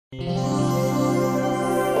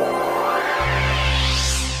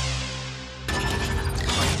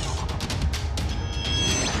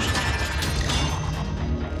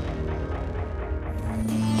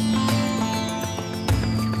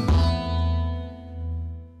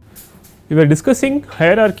we were discussing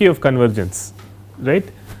hierarchy of convergence, right.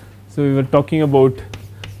 So, we were talking about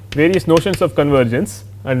various notions of convergence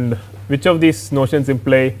and which of these notions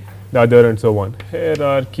imply the other and so on,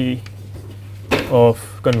 hierarchy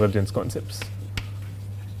of convergence concepts.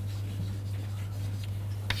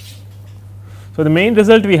 So, the main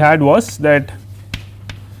result we had was that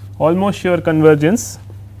almost sure convergence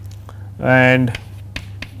and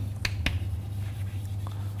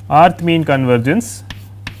rth mean convergence,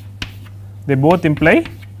 they both imply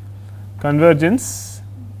convergence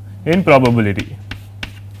in probability,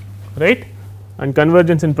 right, and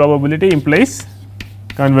convergence in probability implies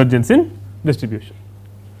convergence in distribution.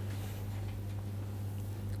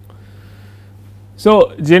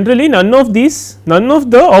 So, generally none of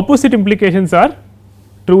the opposite implications are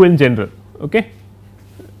true in general, okay.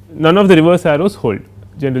 None of the reverse arrows hold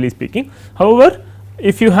generally speaking. However,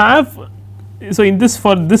 if you have, so in this,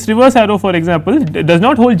 for this reverse arrow for example, it does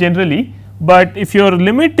not hold generally, but if your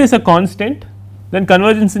limit is a constant, then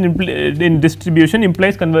convergence in distribution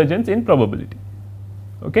implies convergence in probability,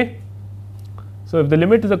 okay. So, if the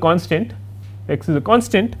limit is a constant, x is a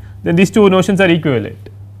constant, then these two notions are equivalent,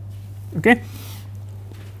 okay.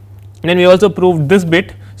 Then we also proved this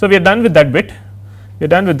bit. So, we are done with that bit, we are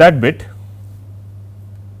done with that bit,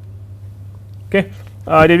 okay.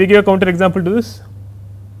 Did we give a counter example to this?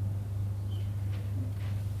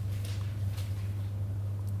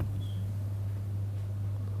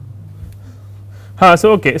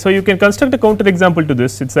 So, okay. So, you can construct a counter example to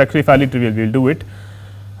this, it is actually fairly trivial, we will do it.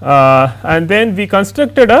 And then we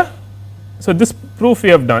constructed a, so this proof we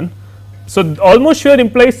have done. So, almost sure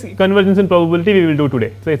implies convergence in probability we will do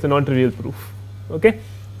today. So, it is a non trivial proof, okay.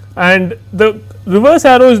 And the reverse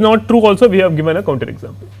arrow is not true also, we have given a counter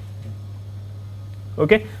example,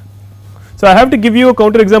 okay. So, I have to give you a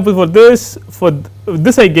counter example for this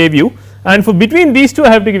I gave you, and for between these two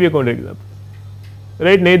I have to give you a counter example,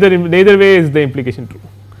 right, neither way is the implication true,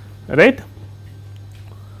 right.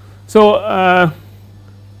 So,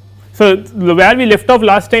 where we left off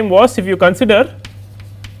last time was, if you consider,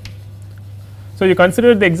 so you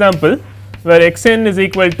consider the example where x n is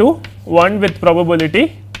equal to 1 with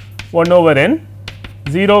probability 1 over n,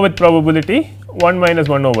 0 with probability 1 minus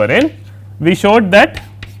 1 over n. We showed that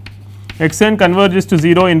x n converges to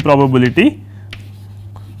 0 in probability,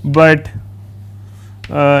 but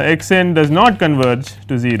x n does not converge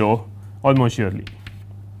to 0 almost surely,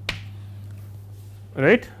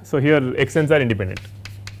 right. So, here x n's are independent.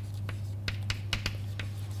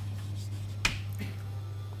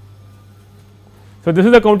 So, this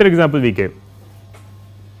is the counter example we gave,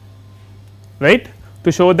 right,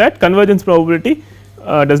 to show that convergence probability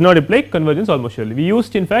does not imply convergence almost surely. We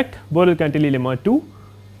used in fact Borel-Cantelli lemma 2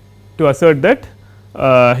 to assert that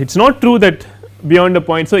it is not true that beyond a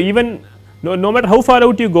point. So, even no matter how far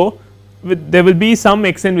out you go, there will be some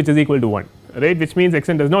x n which is equal to 1, right, which means x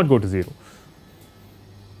n does not go to 0. Is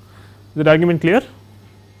that argument clear?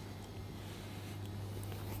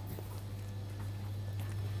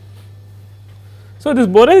 So, this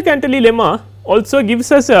Borel-Cantelli lemma also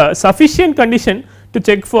gives us a sufficient condition to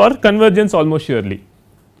check for convergence almost surely,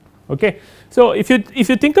 okay. So, if you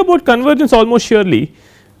think about convergence almost surely,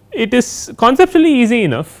 it is conceptually easy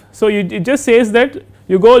enough. So, it just says that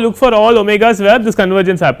you go look for all omegas where this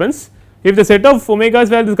convergence happens. If the set of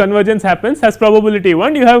omegas where this convergence happens has probability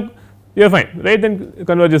 1, you are fine, right, then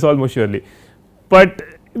converges almost surely. But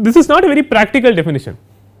this is not a very practical definition,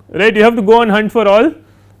 right, you have to go and hunt for all,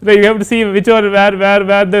 right, you have to see which or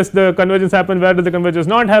where does the convergence happen, where does the convergence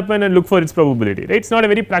not happen, and look for its probability, right. It is not a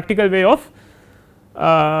very practical way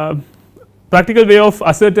of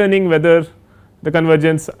ascertaining whether the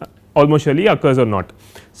convergence almost surely occurs or not.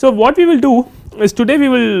 So, what we will do is today we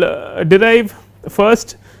will derive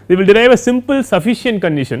a simple sufficient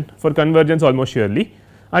condition for convergence almost surely,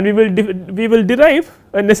 and we will derive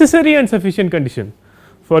a necessary and sufficient condition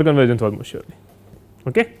for convergence almost surely,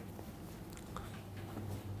 okay.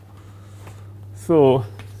 So,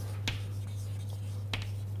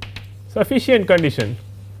 sufficient condition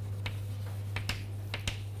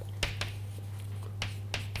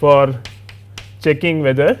for checking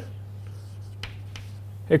whether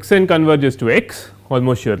x n converges to x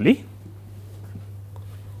almost surely.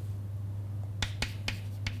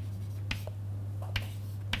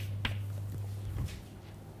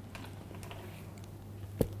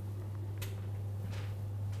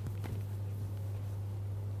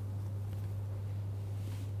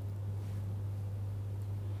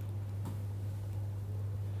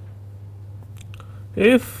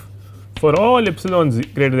 If for all epsilon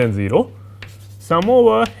greater than 0, sum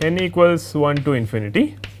over n equals 1 to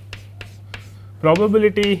infinity,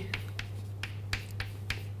 probability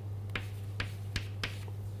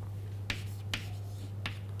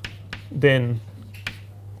then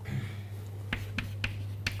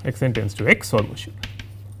xn tends to x almost sure.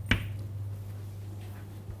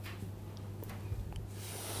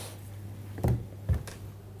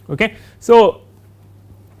 Okay. So,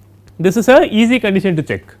 this is a easy condition to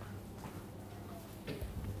check.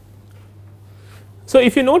 So,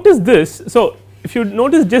 if you notice this, so if you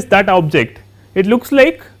notice just that object, it looks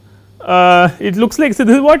like so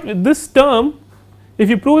this is what this term, if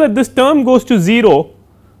you prove that this term goes to 0,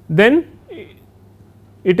 then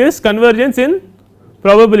it is convergence in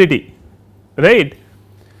probability, right.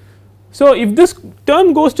 So, if this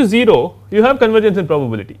term goes to 0, you have convergence in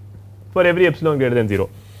probability for every epsilon greater than 0.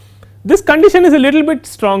 This condition is a little bit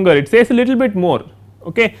stronger, it says a little bit more.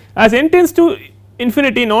 Okay. As n tends to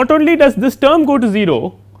infinity, not only does this term go to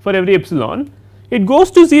 0 for every epsilon, it goes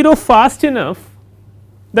to 0 fast enough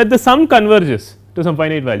that the sum converges to some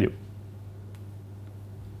finite value.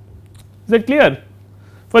 Is that clear?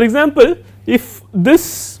 For example, if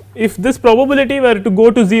this probability were to go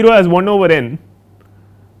to 0 as 1 over n,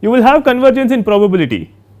 you will have convergence in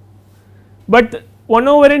probability, but 1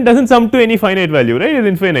 over n does not sum to any finite value, right, it is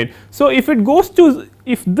infinite. So, if it goes to,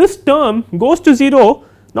 if this term goes to 0,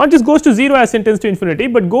 not just goes to 0 as n tends to infinity,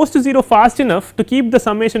 but goes to 0 fast enough to keep the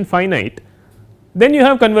summation finite, then you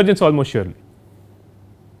have convergence almost surely.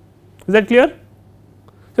 Is that clear?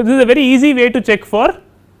 So, this is a very easy way to check for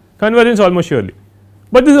convergence almost surely,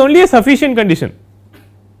 but this is only a sufficient condition.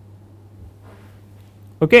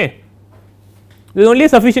 Okay. This is only a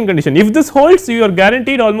sufficient condition. If this holds, you are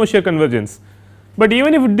guaranteed almost sure convergence, but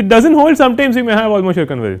even if it does not hold, sometimes you may have almost sure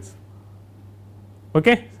convergence.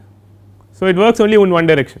 Okay. So, it works only in one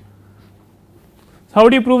direction. So, how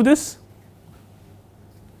do you prove this?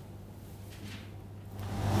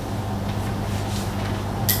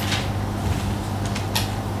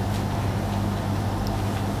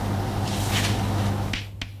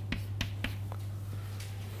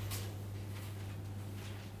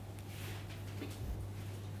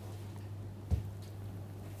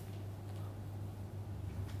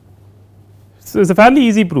 So, it is a fairly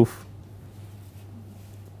easy proof.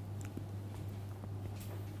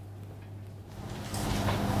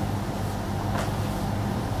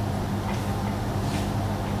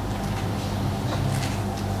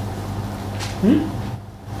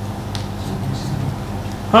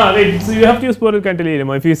 Right. So, you have to use Borel-Cantelli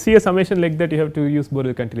lemma. If you see a summation like that, you have to use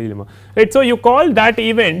Borel-Cantelli lemma, right. So, you call that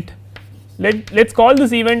event, let us call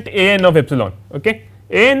this event a n of epsilon. Okay.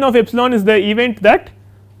 A n of epsilon is the event that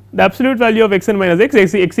the absolute value of x n minus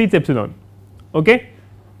x exceeds epsilon. Okay.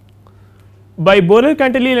 By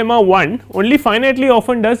Borel-Cantelli lemma 1, only finitely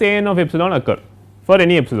often does a n of epsilon occur for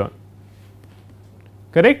any epsilon,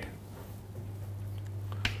 correct.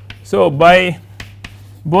 So, by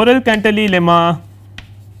Borel-Cantelli lemma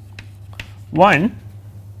 1,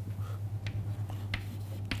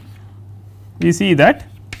 we see that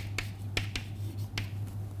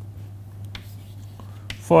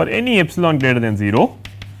for any epsilon greater than 0,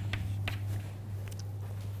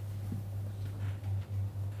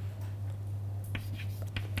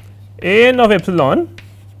 a n of epsilon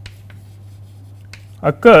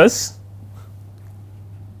occurs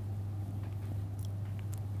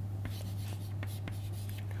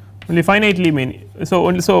only finitely many. So,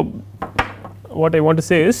 only so what I want to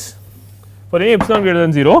say is for any epsilon greater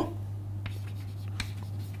than 0,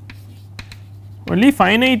 only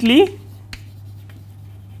finitely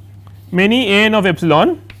many a n of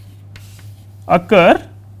epsilon occur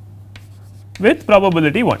with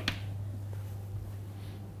probability 1,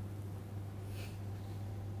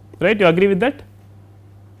 right. You agree with that?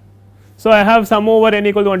 So, I have sum over n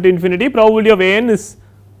equal to 1 to infinity, probability of a n is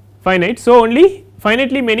finite. So, only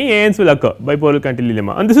finitely many a n's will occur by Borel-Cantelli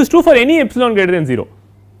lemma, and this is true for any epsilon greater than 0.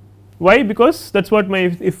 Why? Because that is what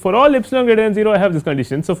my, if for all epsilon greater than 0 I have this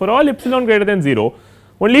condition. So, for all epsilon greater than 0,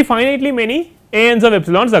 only finitely many a n's of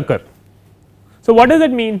epsilons occur. So, what does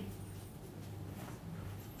that mean?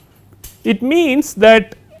 It means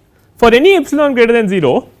that for any epsilon greater than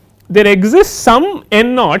 0, there exists some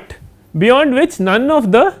n naught beyond which none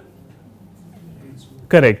of the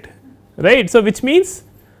correct, right. So, which means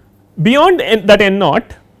beyond n, that n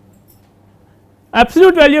naught,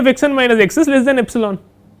 absolute value of x n minus x is less than epsilon.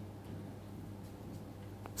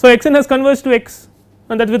 So, x n has converged to x,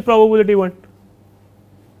 and that is with probability 1,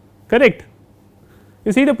 correct.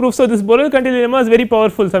 You see the proof. So, this Borel-Cantelli lemma is very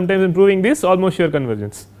powerful sometimes in proving this almost sure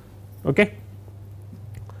convergence. Okay.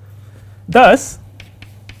 Thus,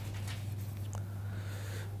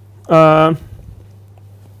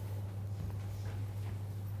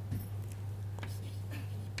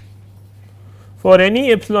 for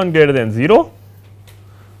any epsilon greater than 0,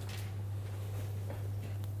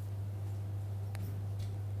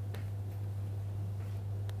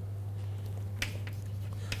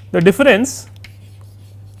 the difference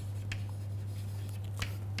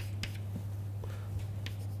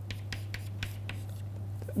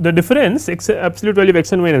x absolute value of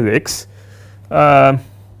x n minus x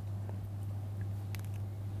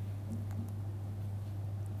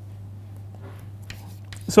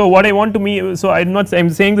so what I want to mean, so I am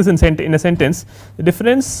saying this in a sentence, the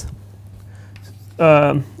difference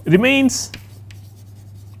remains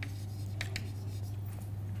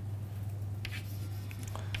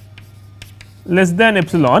less than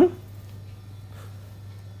epsilon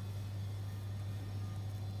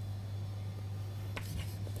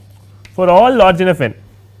for all large enough n.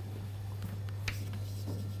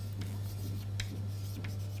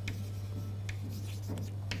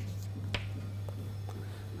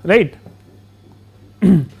 Right.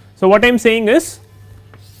 So, what I am saying is,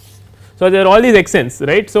 so there are all these x n's,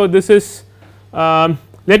 right. So, this is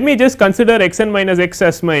let me just consider x n minus x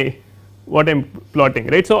as my what I am plotting,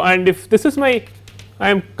 right. So, and if this is my, I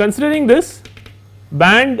am considering this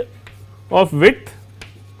band of width,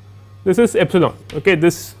 this is epsilon, okay,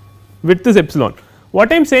 this width is epsilon.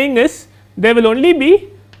 What I am saying is there will only be,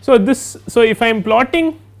 so this, so if I am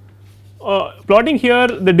plotting here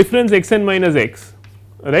the difference x n minus x,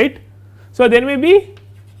 right. So, there may be,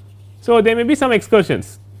 some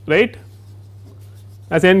excursions, right,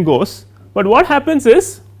 as n goes, but what happens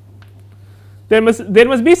is there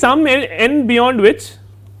must be some n beyond which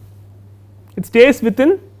it stays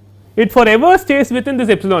within, it forever stays within this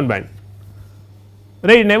epsilon band,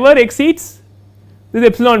 right, it never exceeds this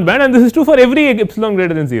epsilon band, and this is true for every epsilon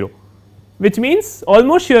greater than 0, which means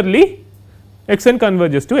almost surely x n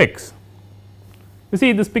converges to x. You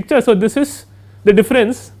see this picture. So, this is the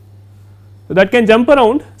difference that can jump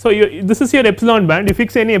around. So, this is your epsilon band, you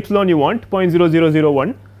fix any epsilon you want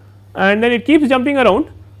 0.0001 and then it keeps jumping around,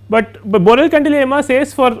 but Borel-Cantelli lemma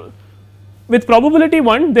says for with probability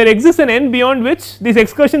 1 there exists an n beyond which these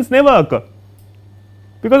excursions never occur,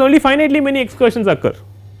 because only finitely many excursions occur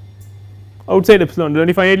outside epsilon,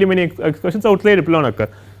 only finitely many excursions outside epsilon occur.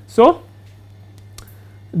 So,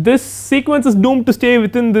 this sequence is doomed to stay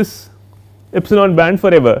within this epsilon band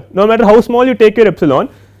forever, no matter how small you take your epsilon,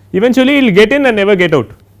 eventually it will get in and never get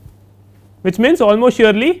out, which means almost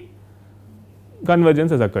surely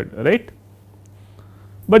convergence has occurred, right.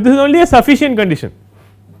 But this is only a sufficient condition,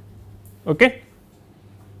 okay,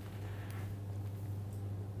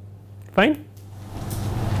 fine.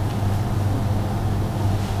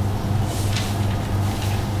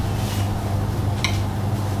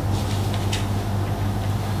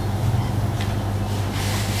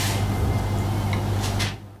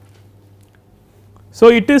 So,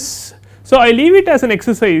 it is, so I leave it as an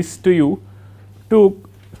exercise to you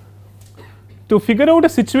to figure out a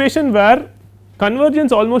situation where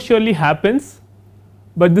convergence almost surely happens,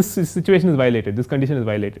 but this situation is violated, this condition is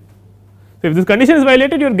violated. So, if this condition is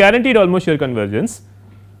violated you are guaranteed almost sure convergence,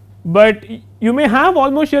 but you may have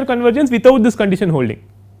almost sure convergence without this condition holding.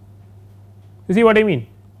 You see what I mean?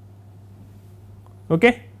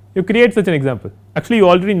 Okay, you create such an example, actually you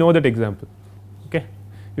already know that example, okay,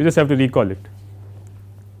 you just have to recall it.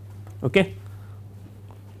 Okay.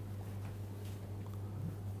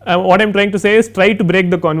 What I am trying to say is try to break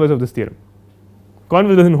the converse of this theorem,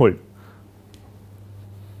 converse does not hold.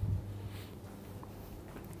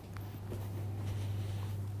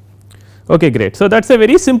 Okay, great. So, that is a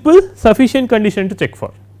very simple sufficient condition to check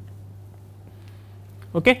for.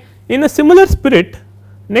 Okay. In a similar spirit,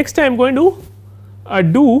 next I am going to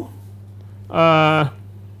do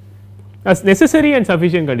as necessary and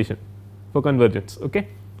sufficient condition for convergence. Okay.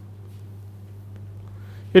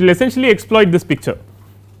 It will essentially exploit this picture,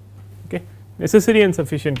 okay, necessary and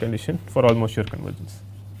sufficient condition for almost sure convergence.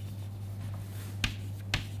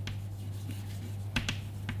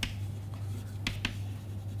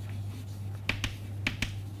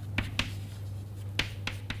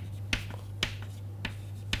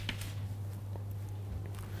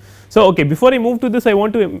 So, okay, before I move to this I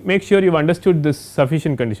want to make sure you have understood this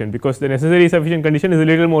sufficient condition, because the necessary sufficient condition is a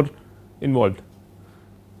little more involved.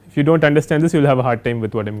 If you do not understand this you will have a hard time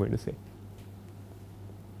with what I am going to say.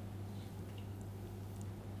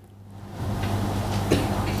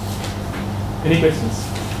 Any questions?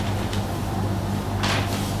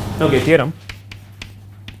 Okay, theorem.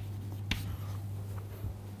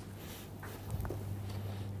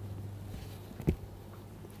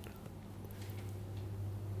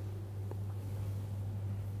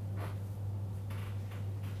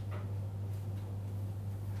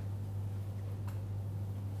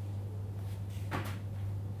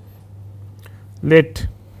 Let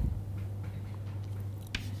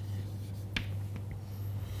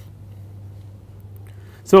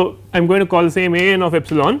so I am going to call the same a n of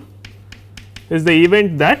epsilon is the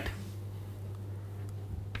event that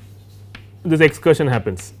this excursion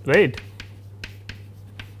happens, right.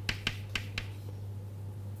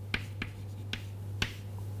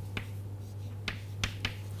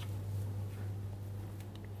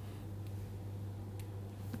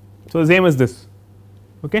 So, same as this,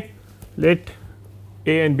 okay. Let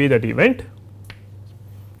a and b that event,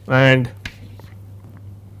 and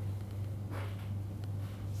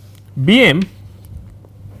b m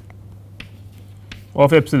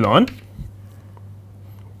of epsilon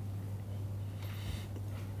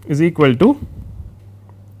is equal to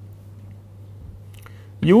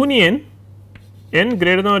union n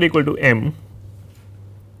greater than or equal to m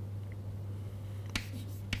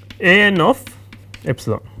a n of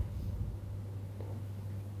epsilon.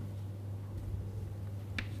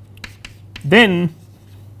 Then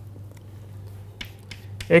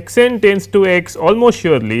x n tends to x almost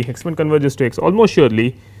surely, x n converges to x almost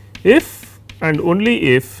surely if and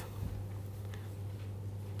only if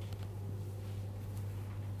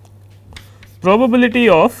probability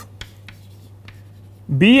of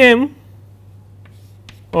b m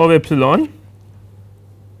of epsilon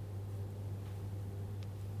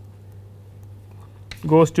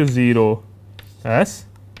goes to 0 as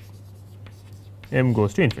m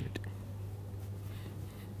goes to infinity.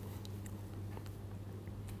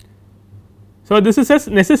 So, this is a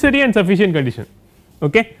necessary and sufficient condition.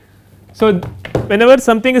 Okay. So, whenever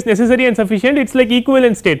something is necessary and sufficient, it is like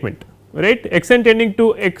equivalent statement, right. X n tending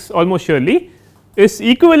to x almost surely is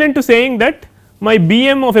equivalent to saying that my b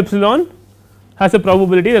m of epsilon has a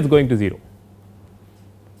probability that is going to 0.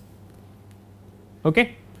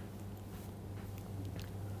 Okay.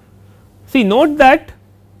 See, note that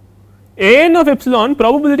a n of epsilon,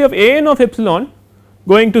 probability of a n of epsilon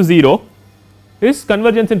going to 0 is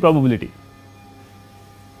convergence in probability,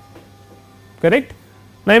 correct.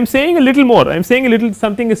 Now, I am saying a little more, I am saying a little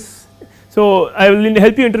something is. So, I will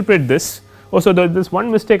help you interpret this. Also, there is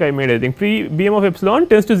one mistake I made, I think b m of epsilon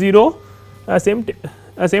tends to 0 as m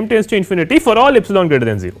tends to infinity for all epsilon greater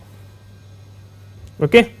than 0.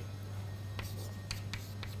 Okay.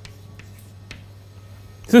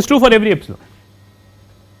 This is true for every epsilon.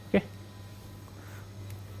 Okay.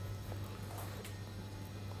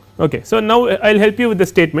 Okay. So, now I will help you with the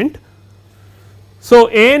statement. So,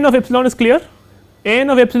 a n of epsilon is clear. A n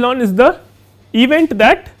of epsilon is the event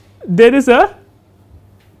that there is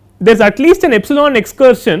at least an epsilon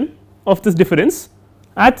excursion of this difference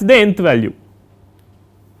at the nth value,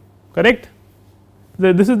 correct.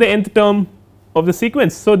 This is the nth term of the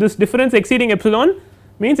sequence. So, this difference exceeding epsilon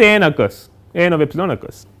means a n occurs, a n of epsilon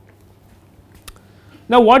occurs.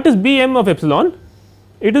 Now, what is b m of epsilon?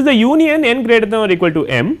 It is the union n greater than or equal to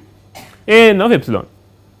m a n of epsilon.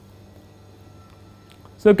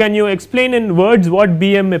 So, can you explain in words what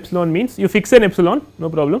b m epsilon means? You fix an epsilon, no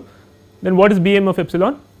problem. Then what is b m of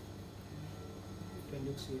epsilon?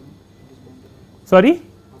 Sorry?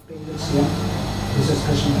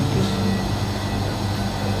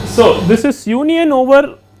 So, this is union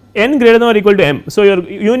over n greater than or equal to m. So, you are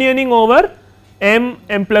unioning over m,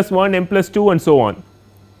 m plus 1, m plus 2 and so on,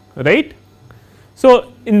 right.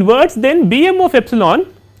 So, in words then b m of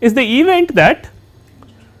epsilon is the event that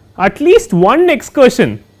at least one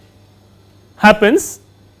excursion happens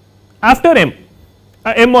after m,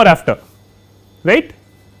 m or after, right,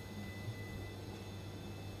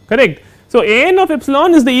 correct. So, a n of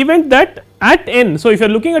epsilon is the event that at n. So, if you are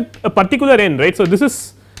looking at a particular n, right. So, this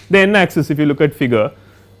is the n axis if you look at figure,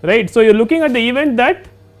 right. So, you are looking at the event that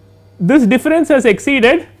this difference has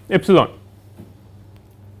exceeded epsilon,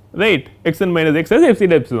 right, x n minus x has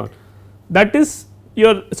exceeded epsilon, that is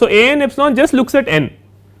your. So, a n epsilon just looks at n,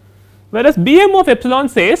 whereas b m of epsilon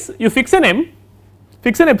says you fix an m,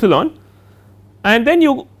 fix an epsilon, and then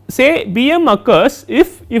you say b m occurs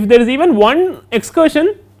if there is even one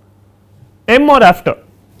excursion m or after.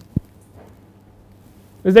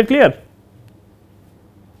 Is that clear?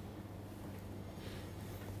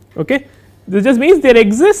 Okay. This just means there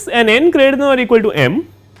exists an n greater than or equal to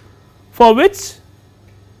m for which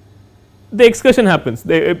the excursion happens,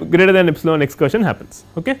 the greater than epsilon excursion happens.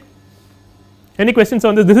 Okay. Any questions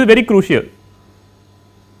on this? This is very crucial.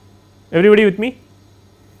 Everybody with me?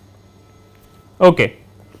 Okay.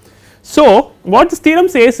 So, what this theorem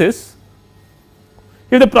says is,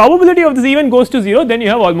 if the probability of this event goes to 0, then you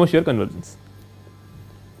have almost sure convergence.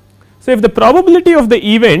 So, if the probability of the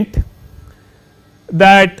event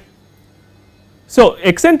that, so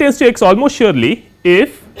x n tends to x almost surely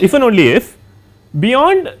if and only if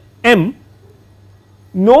beyond m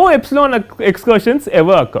no epsilon excursions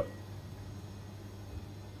ever occur.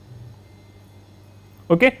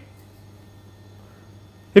 Okay.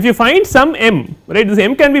 if you find some m, right, this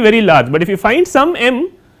m can be very large, but if you find some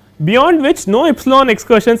m beyond which no epsilon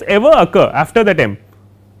excursions ever occur after that m,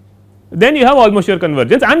 then you have almost sure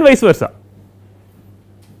convergence and vice versa.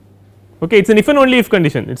 Okay, it is an if and only if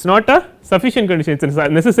condition, it is not a sufficient condition, it is a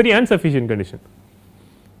necessary and sufficient condition.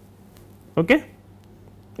 Okay.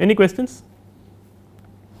 Any questions?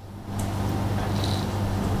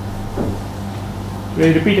 Will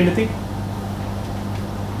I repeat anything?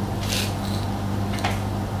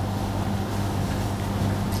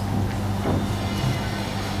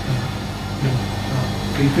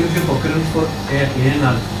 Frequency of occurrence for A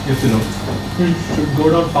and epsilon should go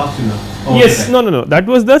down fast enough. Yes, no, that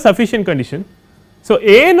was the sufficient condition. So,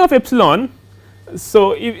 A n of epsilon,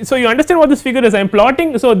 so you understand what this figure is, I am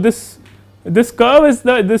plotting. So, this curve is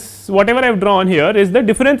this whatever I have drawn here is the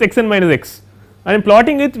difference x n minus x, I am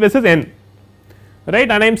plotting it versus n, right,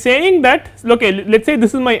 and I am saying that okay, let us say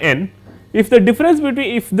this is my n, if the difference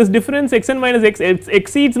between, if this difference x n minus x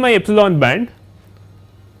exceeds my epsilon band,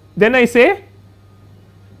 then I say,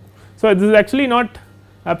 so this is actually not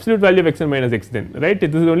absolute value of x n minus x then, right,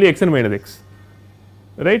 this is only x n minus x,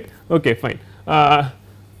 right, okay, fine.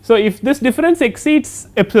 So, if this difference exceeds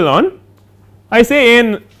epsilon, I say a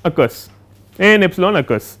n occurs, a n epsilon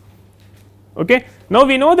occurs. Okay. Now,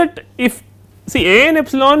 we know that if see a n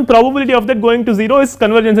epsilon probability of that going to 0 is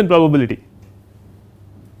convergence in probability,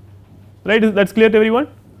 right, that is clear to everyone,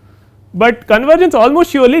 but convergence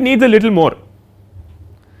almost surely needs a little more.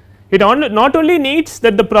 It not only needs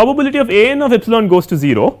that the probability of a n of epsilon goes to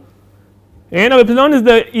 0, a n of epsilon is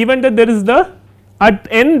the event that there is the at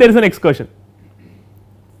n there is an excursion,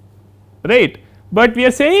 right, but we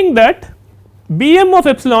are saying that Bm of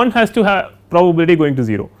epsilon has to have probability going to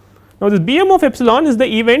 0. Now, this Bm of epsilon is the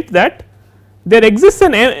event that there exists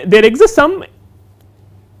some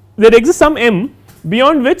m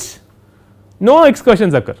beyond which no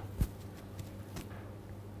excursions occur.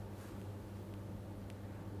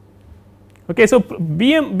 Okay, so,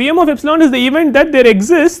 Bm of epsilon is the event that there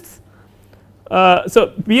exists.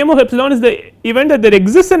 So, Bm of epsilon is the event that there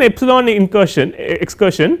exists an epsilon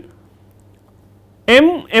excursion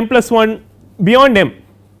m plus 1 beyond m,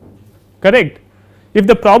 correct. If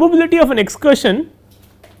the probability of an excursion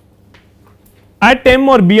at m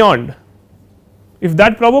or beyond, if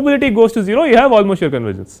that probability goes to 0, you have almost sure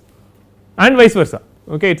convergence and vice versa.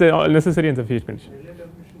 Okay, it is a necessary and sufficient condition.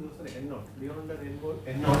 Beyond that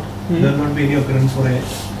n naught, there will not be any occurrence for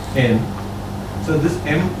n. So, this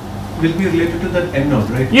m will be related to that n naught,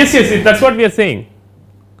 right? Yes, that is what we are saying.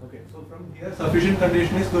 Okay, so from here sufficient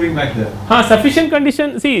condition is going back there. Sufficient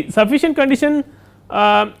condition, see sufficient condition,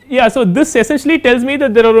 yeah. So, this essentially tells me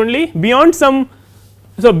that there are only beyond some,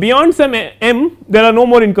 so beyond some m there are no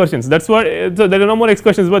more incursions, that is what, so there are no more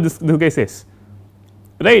excursions, what this guy says,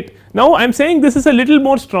 right. Now, I am saying this is a little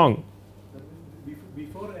more strong.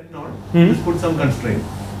 Before n naught, just put some constraint.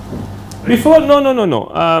 Right? Before,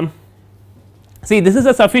 no. See, this is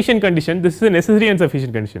a sufficient condition, this is a necessary and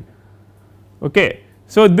sufficient condition. Okay.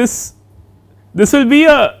 So, this will be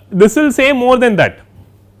a, this will say more than that.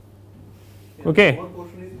 Okay. What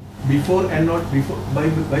portion is before n naught, before by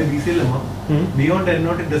BC lemma, beyond n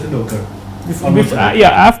naught it does not occur. Yeah,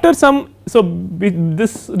 after some, so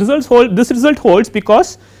this result holds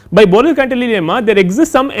because by Borel-Cantelli lemma there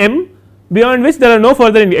exists some m beyond which there are no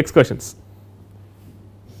further excursions,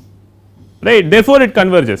 right, therefore it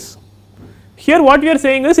converges. Here what we are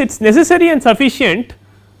saying is it is necessary and sufficient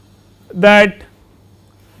that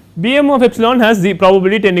Bm of epsilon has the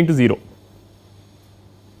probability tending to 0.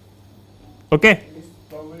 Okay. This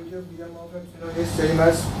probability of Bm of epsilon is same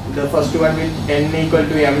as the first one with n equal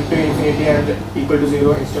to m to infinity and equal to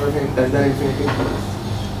 0 instead of n less than infinity.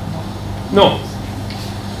 No, it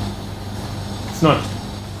is not.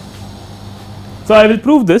 So, I will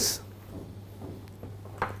prove this.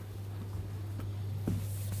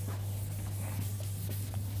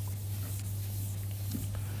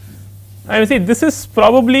 I will say this is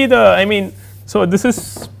probably the, so this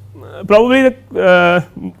is probably the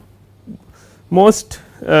most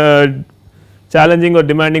challenging or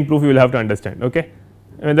demanding proof you will have to understand. Okay,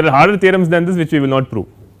 there are harder theorems than this which we will not prove.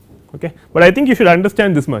 Okay, but I think you should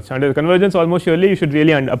understand this much. Under convergence, almost surely you should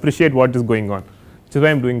really appreciate what is going on, which is why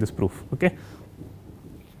I am doing this proof. Okay.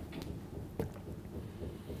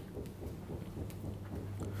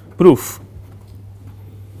 Proof.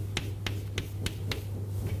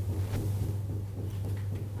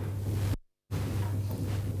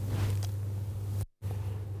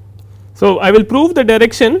 So, I will prove the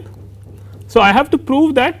direction. So, I have to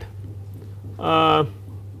prove that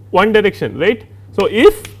one direction, right. So,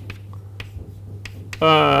 if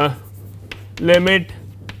limit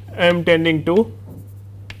m tending to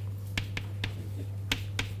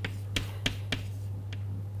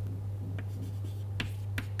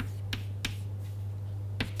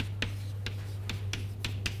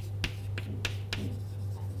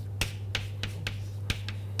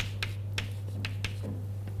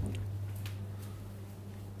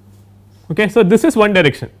Okay. So, this is one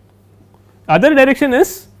direction, other direction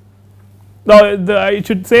is I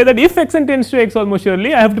should say that if x n tends to x almost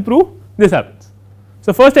surely, I have to prove this happens.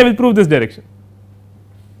 So, first I will prove this direction.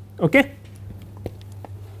 Okay.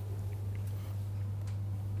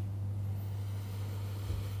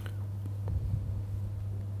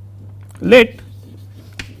 Let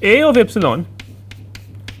a of epsilon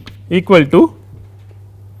equal to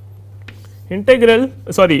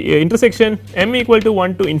intersection m equal to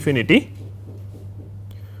 1 to infinity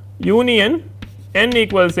union n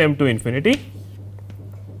equals m to infinity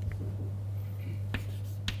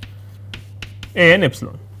a n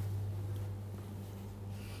epsilon.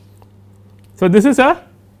 So, this is a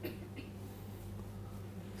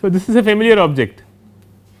familiar object,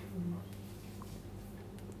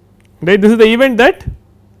 right. This is the event that,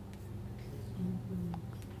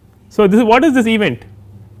 so this is what is this event.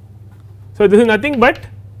 So, this is nothing but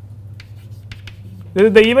this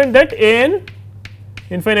is the event that a n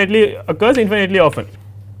infinitely occurs infinitely often,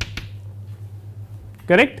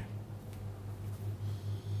 correct.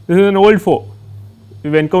 This is an old foe, we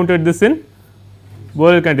have encountered this in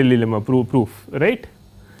Borel-Cantelli lemma proof, right.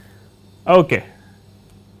 Okay,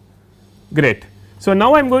 great. So,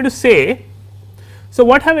 now I am going to say, so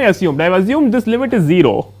what have I assumed? I have assumed this limit is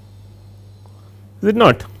 0, is it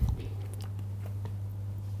not?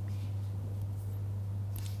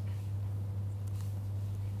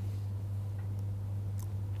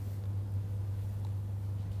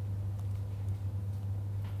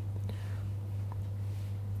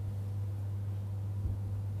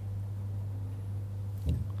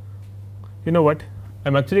 You know what, I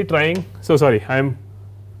am actually trying, so sorry, I am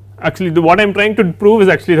actually what I am trying to prove is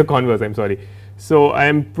actually the converse, I am sorry. So, I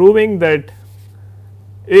am proving that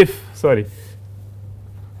if, sorry,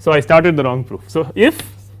 so I started the wrong proof. So, if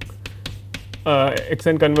x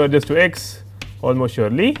n converges to x almost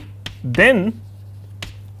surely, then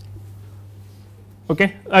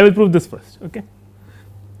okay, I will prove this first. Okay.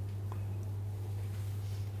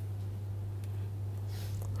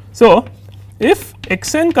 So, if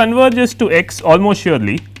x n converges to x almost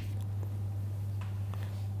surely,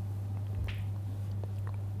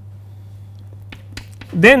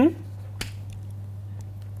 then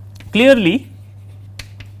clearly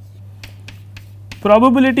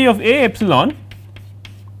probability of a epsilon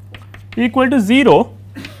equal to 0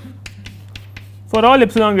 for all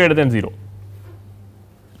epsilon greater than 0.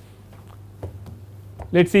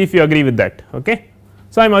 Let us see if you agree with that. Okay.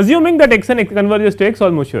 So, I am assuming that x n converges to x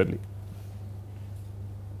almost surely.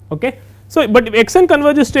 Okay. So, but if x n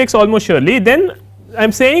converges to x almost surely, then I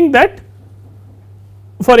am saying that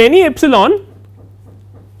for any epsilon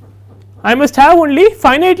I must have only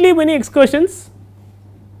finitely many excursions.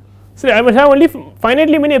 So, I must have only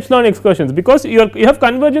finitely many epsilon excursions, because you have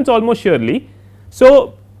convergence almost surely.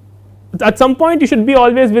 So, at some point you should be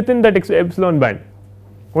always within that epsilon band,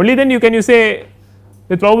 only then you say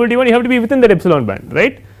with probability 1 you have to be within that epsilon band,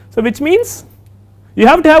 right. So, which means you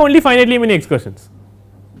have to have only finitely many excursions,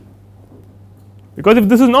 because if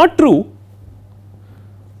this is not true,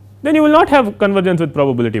 then you will not have convergence with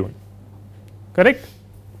probability 1, correct.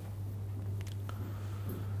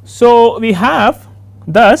 So, we have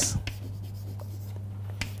thus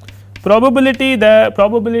probability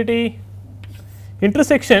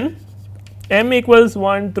intersection m equals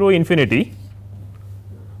 1 through infinity.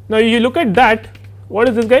 Now, you look at that, what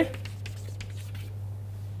is this guy?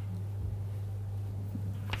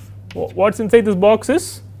 What is inside this box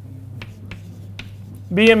is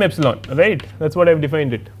b m epsilon, right, that is what I have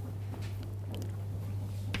defined it.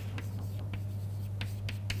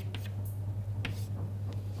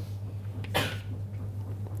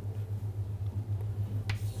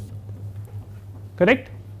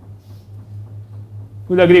 Correct,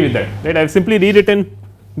 you will agree with that, right. I have simply rewritten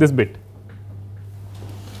this bit.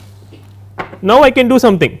 Now, I can do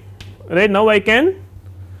something, right. Now, I can,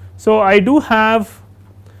 so I do have,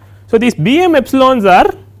 so these b m epsilons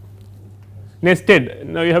are nested.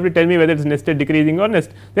 Now, you have to tell me whether it is nested decreasing or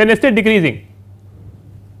they are nested decreasing,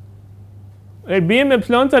 right. B m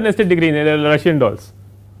epsilons are nested decreasing, they are Russian dolls.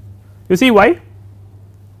 You see why?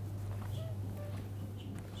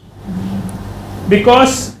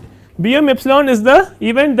 Because b m epsilon is the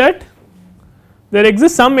event that there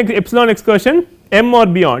exists some epsilon excursion m or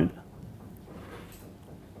beyond.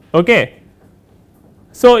 Okay.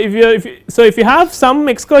 So, if you have some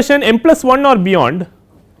excursion m plus 1 or beyond,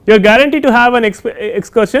 you are guaranteed to have an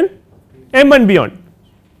excursion m and beyond.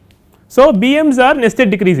 So, b m's are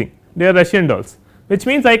nested decreasing, they are Russian dolls, which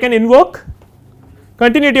means I can invoke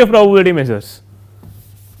continuity of probability measures.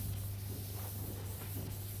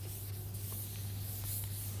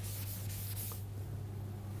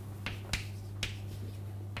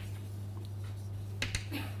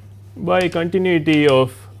 by continuity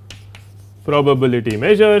of probability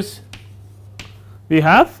measures, we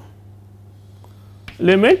have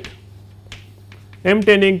limit m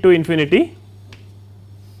tending to infinity,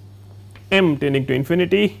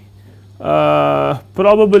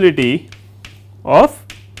 probability of,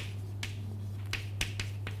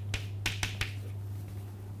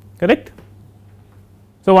 correct.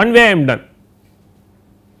 So, one way I am done.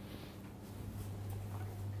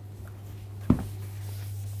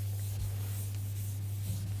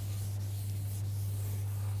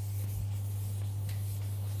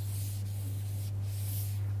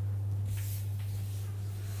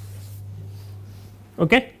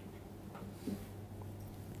 Okay.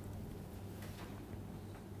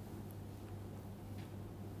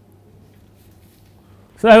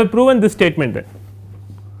 So, I have proven this statement then,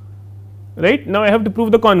 right. Now, I have to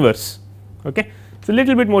prove the converse. Okay. It is a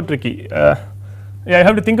little bit more tricky, yeah, I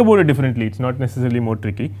have to think about it differently, it is not necessarily more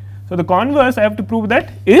tricky. So, the converse I have to prove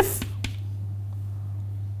that if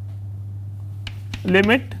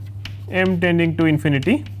limit m tending to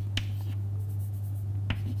infinity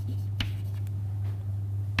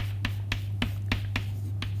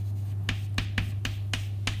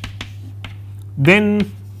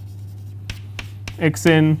then x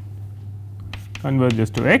n converges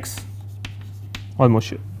to x, almost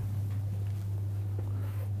sure.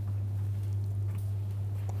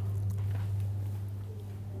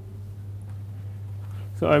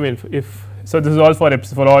 So, I mean if so, this is all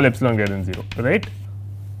for all epsilon greater than 0, right.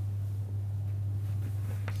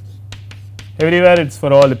 Everywhere it is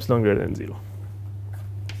for all epsilon greater than 0.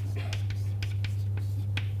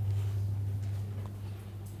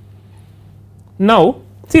 Now,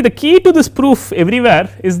 see the key to this proof everywhere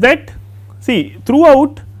is that, see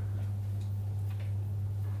throughout,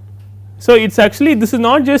 so it is actually, this is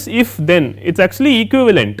not just if then, it is actually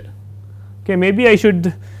equivalent. Okay, maybe I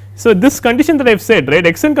should, so this condition that I have said, right,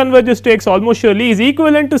 x n converges to x almost surely is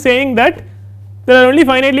equivalent to saying that there are only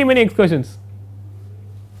finitely many excursions,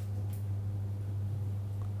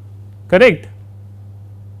 correct,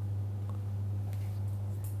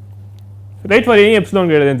 right, for any epsilon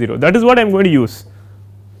greater than 0, that is what I am going to use,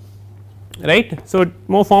 right. So,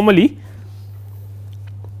 more formally,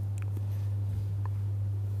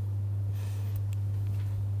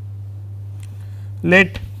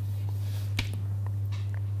 let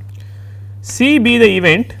C be the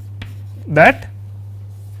event that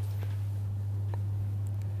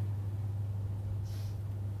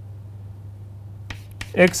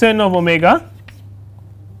x n of omega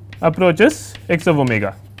approaches x of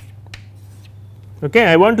omega. Okay,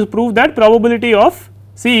 I want to prove that probability of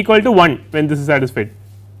C equal to 1 when this is satisfied,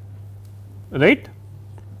 right.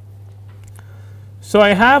 So,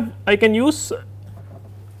 I can use,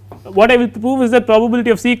 what I will prove is that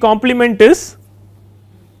probability of C complement is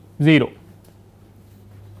 0.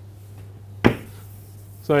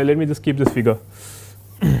 So, let me just keep this figure.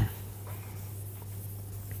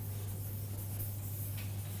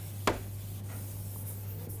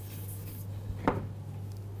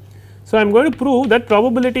 So, I am going to prove that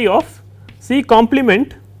probability of C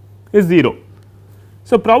complement is 0.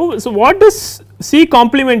 So, what does C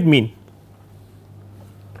complement mean?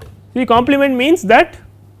 C complement means that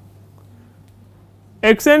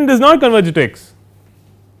x n does not converge to x,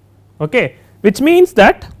 okay, which means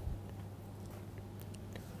that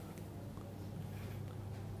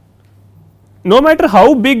no matter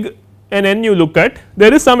how big an n you look at,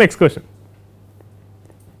 there is some excursion,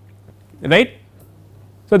 right.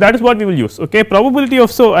 So, that is what we will use, okay. Probability of,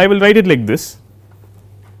 so I will write it like this.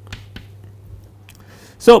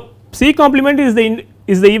 So, C complement is the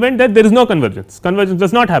event that there is no convergence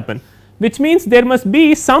does not happen, which means there must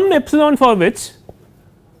be some epsilon for which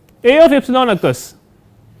A of epsilon occurs.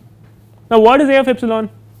 Now, what is A of epsilon?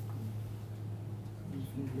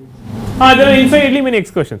 There are infinitely many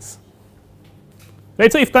excursions, right.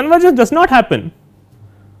 So, if convergence does not happen,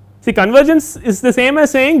 see convergence is the same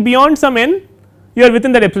as saying beyond some n you are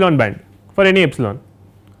within that epsilon band for any epsilon,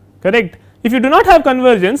 correct. If you do not have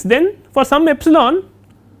convergence, then for some epsilon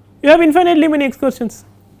you have infinitely many excursions,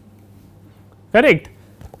 correct.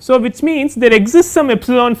 So, which means there exists some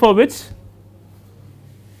epsilon for which,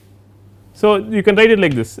 so you can write it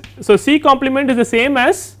like this. So, C complement is the same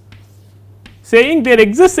as saying there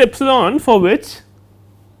exists epsilon for which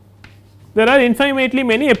there are infinitely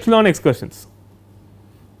many epsilon excursions,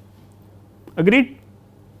 agreed.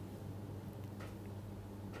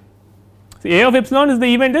 So, A of epsilon is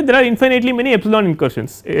the event that there are infinitely many epsilon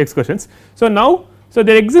excursions. So, now, so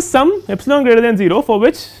there exists some epsilon greater than 0 for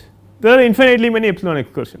which there are infinitely many epsilon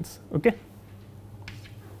excursions, okay.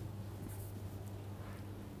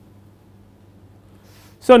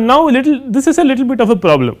 So, now this is a little bit of a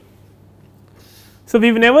problem. So, we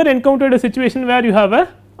have never encountered a situation where you have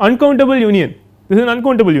a uncountable union, this is an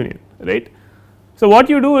uncountable union, right. So, what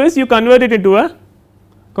you do is you convert it into a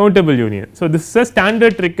countable union. So, this is a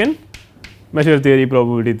standard trick in measure theory,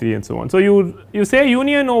 probability theory and so on. So, you say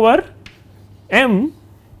union over m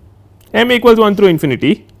equals 1 through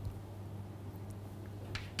infinity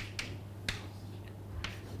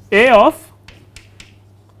a of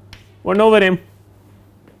 1 over m.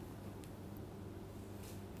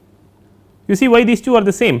 You see why these two are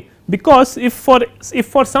the same, because if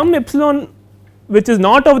for some epsilon which is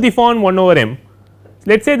not of the form 1 over m,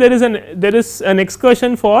 let us say there is an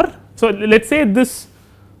excursion for, so let us say this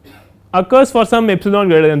occurs for some epsilon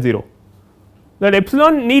greater than 0, that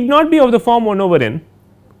epsilon need not be of the form 1 over n,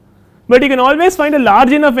 but you can always find a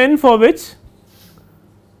large enough n for which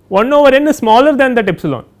 1 over n is smaller than that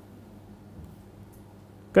epsilon,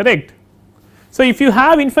 correct. So, if you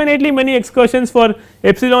have infinitely many excursions for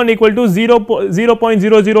epsilon equal to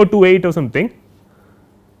 0.0028 or something,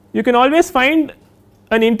 you can always find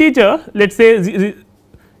an integer, let us say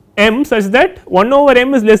m, such that 1 over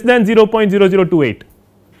m is less than 0.0028.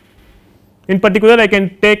 In particular, I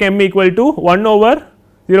can take m equal to 1 over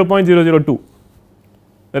 0.002,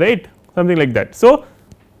 right, something like that. So,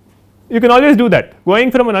 you can always do that,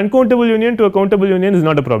 going from an uncountable union to a countable union is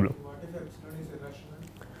not a problem.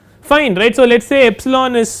 Fine, right. So, let us say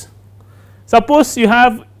epsilon is, suppose you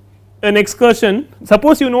have an excursion,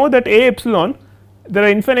 suppose you know that a epsilon, there are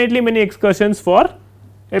infinitely many excursions for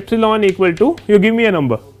epsilon equal to, you give me a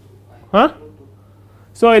number, huh.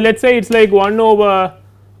 So, let us say it is like 1 over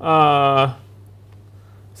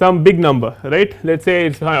some big number, right, let us say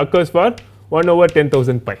it occurs for 1 over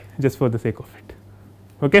 10,000 pi, just for the sake of it,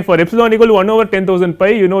 okay. For epsilon equal to 1 over 10,000 pi,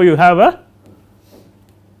 you know you have a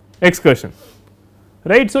excursion,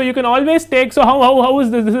 right. So, you can always take, so how is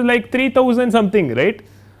this, this is like 3000 something, right.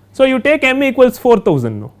 So, you take m equals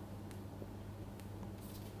 4000 now,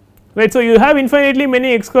 right. So, you have infinitely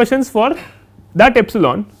many excursions for that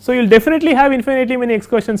epsilon. So, you will definitely have infinitely many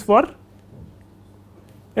excursions for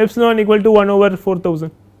epsilon equal to 1 over 4000,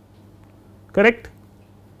 correct.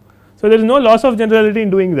 So, there is no loss of generality in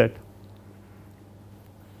doing that,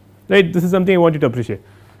 right. This is something I want you to appreciate.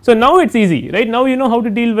 So, now it is easy, right, now you know how to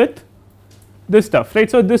deal with this stuff, right.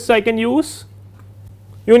 So, this I can use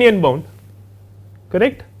union bound,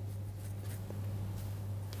 correct.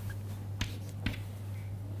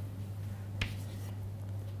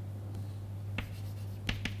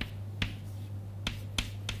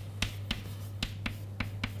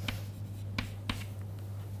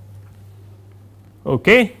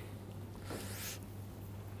 Okay.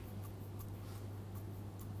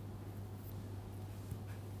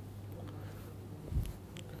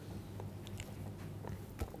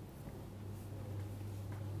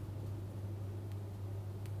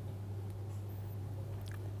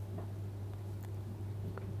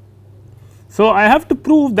 So, I have to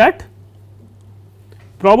prove that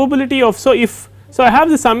probability of, so if, so I have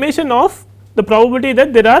the summation of the probability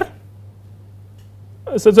that there are,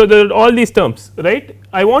 so there are all these terms, right.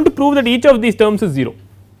 I want to prove that each of these terms is 0,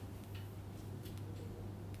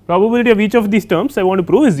 probability of each of these terms I want to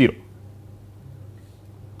prove is 0,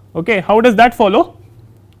 okay. How does that follow?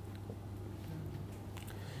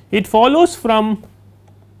 It follows from,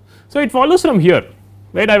 so it follows from here,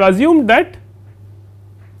 right. I have assumed that,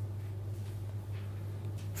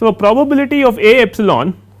 so probability of a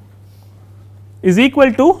epsilon is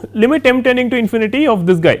equal to limit m tending to infinity of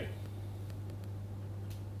this guy,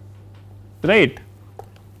 right.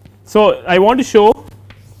 So, I want to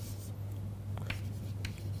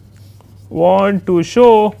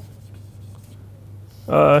show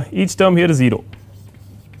each term here is 0,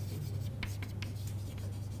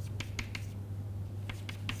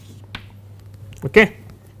 okay.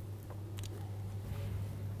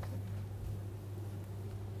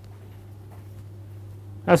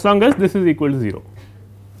 As long as this is equal to 0.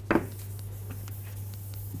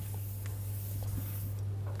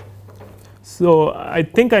 So, I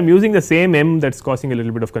think I am using the same m that is causing a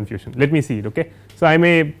little bit of confusion, let me see it, okay. So, I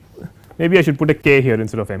maybe I should put a k here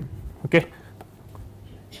instead of m, okay.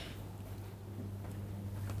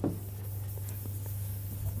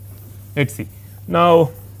 Let us see.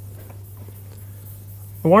 Now,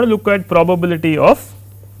 I want to look at probability of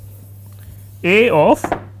a of,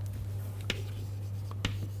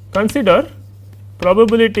 consider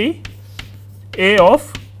probability a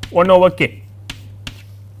of 1 over k,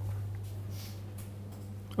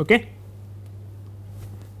 okay.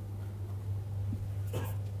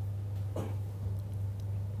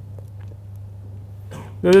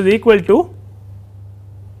 This is equal to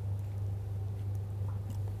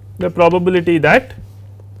the probability that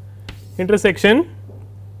intersection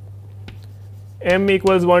m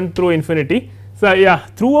equals 1 through infinity. So, yeah,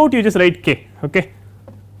 throughout you just write k, okay,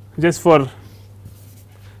 just so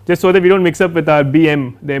that we do not mix up with our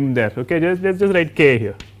bm the m there, okay, just write k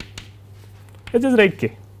here, let us just write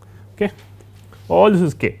k, okay, all this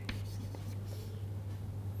is k,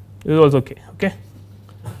 this is also k, okay.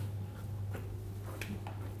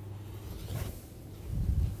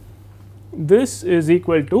 This is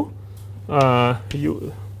equal to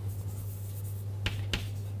u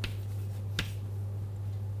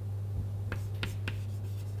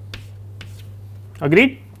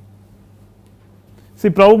agreed. See,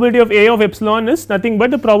 probability of A of epsilon is nothing but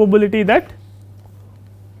the probability that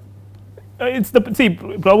it is the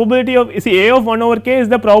probability of A of 1 over k is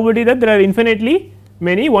the probability that there are infinitely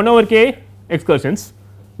many 1 over k excursions,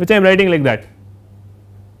 which I am writing like that,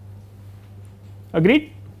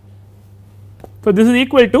 agreed. So, this is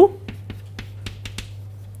equal to,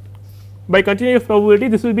 by continuity of probability,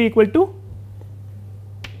 this will be equal to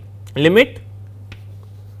limit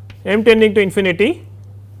m tending to infinity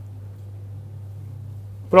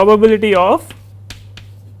probability of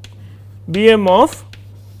bm of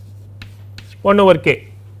 1 over k,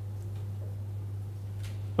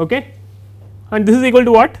 okay, and this is equal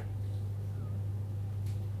to what?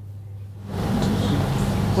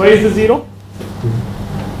 Why is this 0?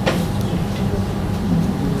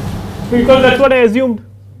 Because that is what I assumed,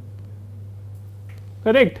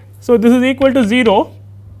 correct. So, this is equal to 0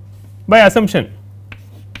 by assumption,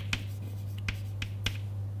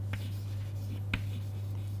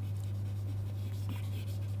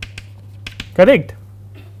 correct.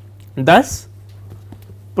 Thus,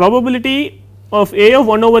 probability of A of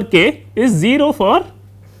 1 over k is 0 for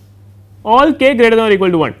all k greater than or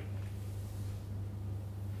equal to 1,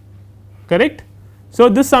 correct. So,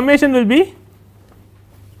 this summation will be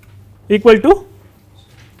equal to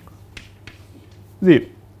 0.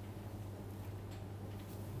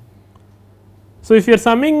 So, if you are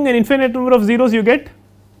summing an infinite number of zeros, you get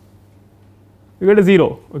a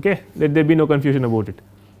 0, okay, let there be no confusion about it,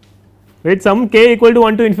 right. Sum k equal to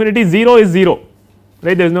 1 to infinity, 0 is 0,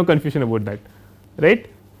 right, there is no confusion about that, right,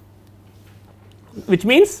 which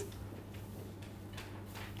means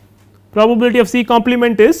probability of C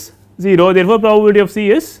complement is 0, therefore, probability of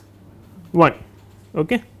C is 1,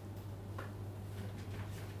 okay.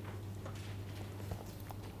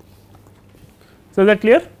 So, is that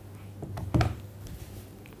clear?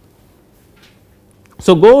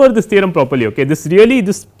 So, go over this theorem properly, okay.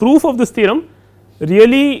 This proof of this theorem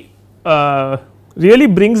really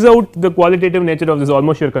brings out the qualitative nature of this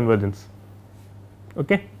almost sure convergence,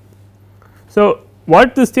 okay. So,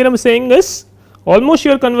 what this theorem is saying is almost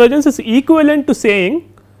sure convergence is equivalent to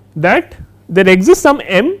saying that there exists some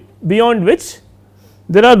m beyond which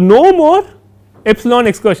there are no more epsilon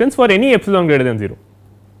excursions for any epsilon greater than 0.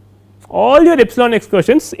 All your epsilon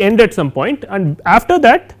excursions end at some point, and after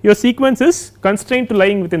that your sequence is constrained to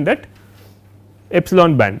lying within that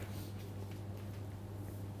epsilon band,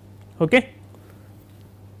 okay.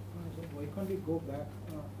 So, why can't we go back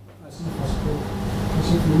as in the first code,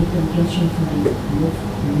 as if limit the intention from the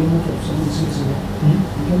medium of epsilon is 0,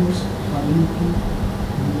 we can use continuity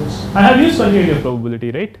inverse. I have used continuity of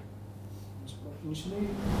probability, right. Usually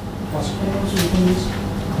first code also you can use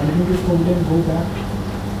continuity of probability and go back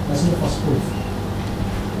as in the first proof,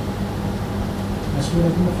 as we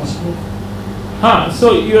have in the first proof.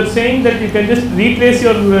 So, you are saying that you can just retrace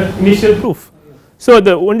your initial proof. So,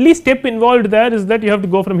 the only step involved there is that you have to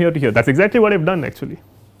go from here to here, that is exactly what I have done actually,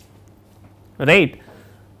 right.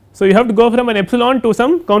 So, you have to go from an epsilon to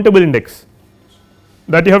some countable index,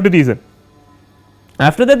 that you have to reason.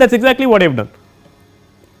 After that, that is exactly what I have done,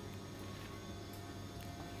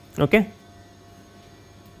 okay.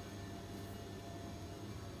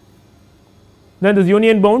 Then this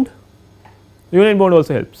union bound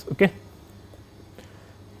also helps, okay.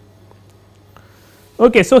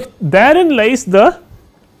 Okay, so therein lies the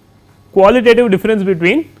qualitative difference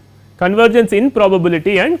between convergence in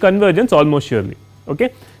probability and convergence almost surely,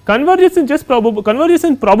 okay. Convergence in convergence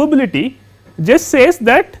in probability just says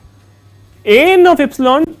that n of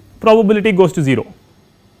epsilon probability goes to 0.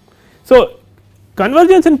 So,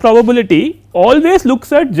 convergence in probability always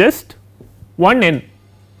looks at just one n,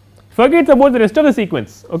 forgets about the rest of the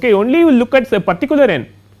sequence, okay, only will look at a particular n,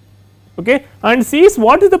 okay, and sees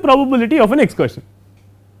what is the probability of an excursion,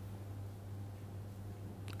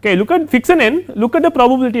 okay. Fix an n, look at the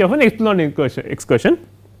probability of an epsilon excursion,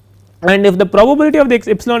 and if the probability of the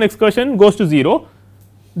epsilon excursion goes to 0,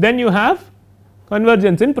 then you have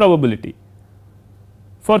convergence in probability.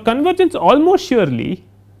 For convergence almost surely,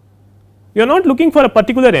 you are not looking for a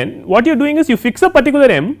particular n, what you are doing is you fix a particular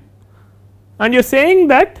m and you are saying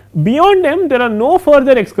that beyond m there are no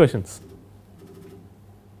further excursions.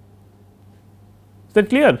 Is that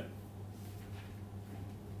clear?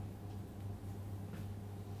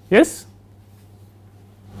 Yes,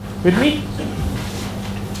 with me?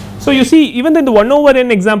 So, you see even in the 1 over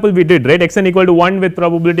n example we did, right, x n equal to 1 with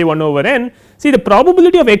probability 1 over n, see the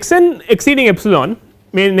probability of x n exceeding epsilon,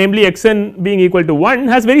 namely x n being equal to 1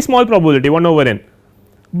 has very small probability 1 over n,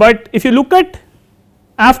 but if you look at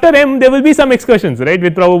after m there will be some excursions, right,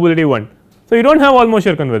 with probability 1. So, you do not have almost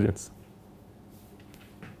sure convergence,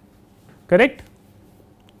 correct.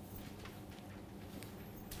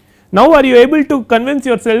 Now, are you able to convince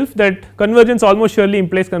yourself that convergence almost surely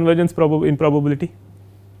implies convergence in probability?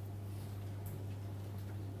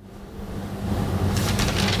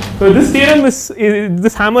 So, this theorem is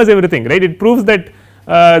this hammers everything, right, it proves that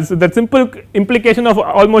so that simple implication of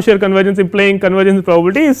almost sure convergence implying convergence in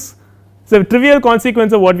probability is a trivial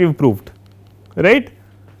consequence of what we have proved, right.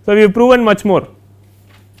 So, we have proven much more.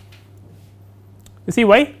 You see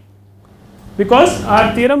why? Because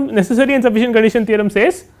our theorem, necessary and sufficient condition theorem,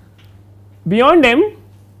 says beyond m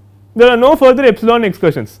there are no further epsilon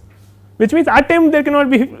excursions, which means at m there cannot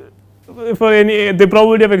be for any, the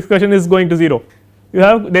probability of excursion is going to 0, you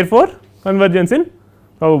have therefore convergence in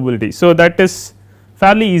probability. So, that is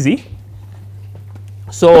fairly easy.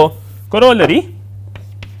 So, corollary,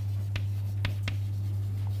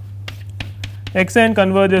 x n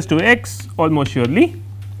converges to x almost surely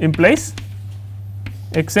implies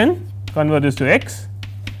x n converges to x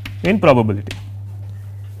in probability.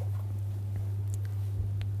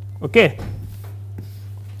 Okay.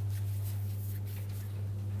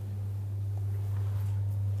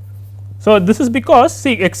 So, this is because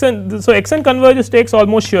see x n, so x n converges to x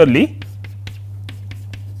almost surely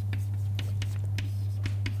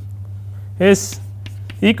is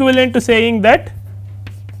equivalent to saying that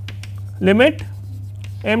limit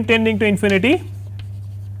m tending to infinity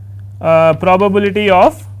probability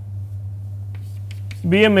of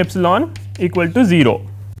b m epsilon equal to 0,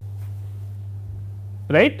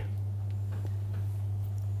 right.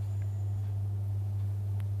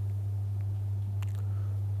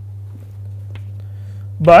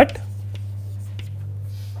 But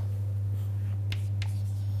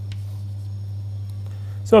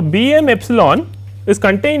so b m epsilon is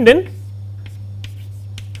contained in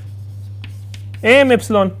a m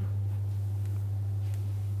epsilon.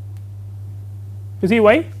 You see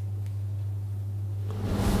why?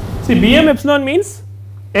 See b m epsilon means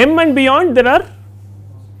m and beyond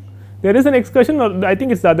there is an excursion, or I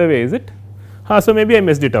think it is the other way, is it? So maybe I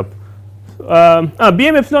messed it up. B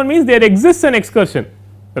m epsilon means there exists an excursion,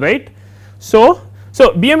 right. So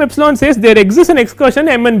b m epsilon says there exists an excursion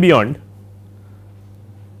m and beyond,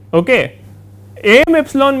 okay. A m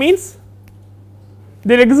epsilon means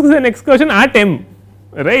there exists an excursion at m,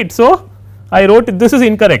 right. So, I wrote this is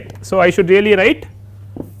incorrect. So, I should really write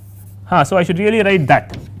so I should really write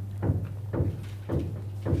that,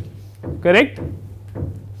 correct,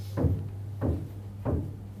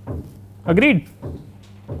 agreed.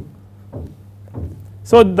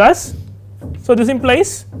 So, thus this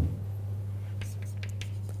implies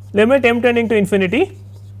limit m tending to infinity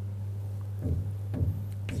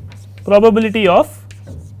probability of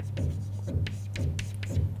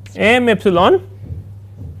a m epsilon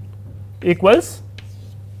equals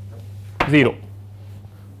 0.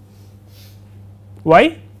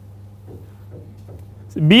 Why?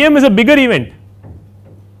 B m is a bigger event,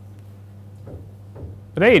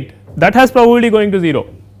 right, that has probability going to 0.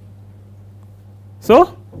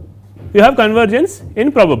 So, you have convergence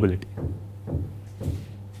in probability.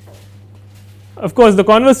 Of course, the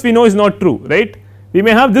converse we know is not true, right. We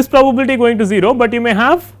may have this probability going to 0, but you may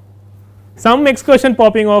have some excursion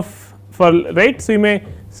popping off for, right. So,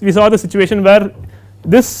 we saw the situation where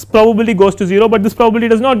this probability goes to 0, but this probability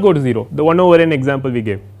does not go to 0, the 1 over n example we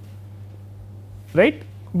gave, right,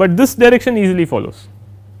 but this direction easily follows.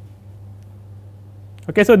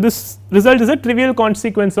 Okay. So, this result is a trivial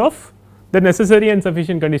consequence of the necessary and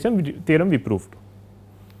sufficient condition theorem we proved.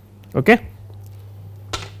 Okay.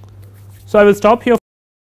 So, I will stop here.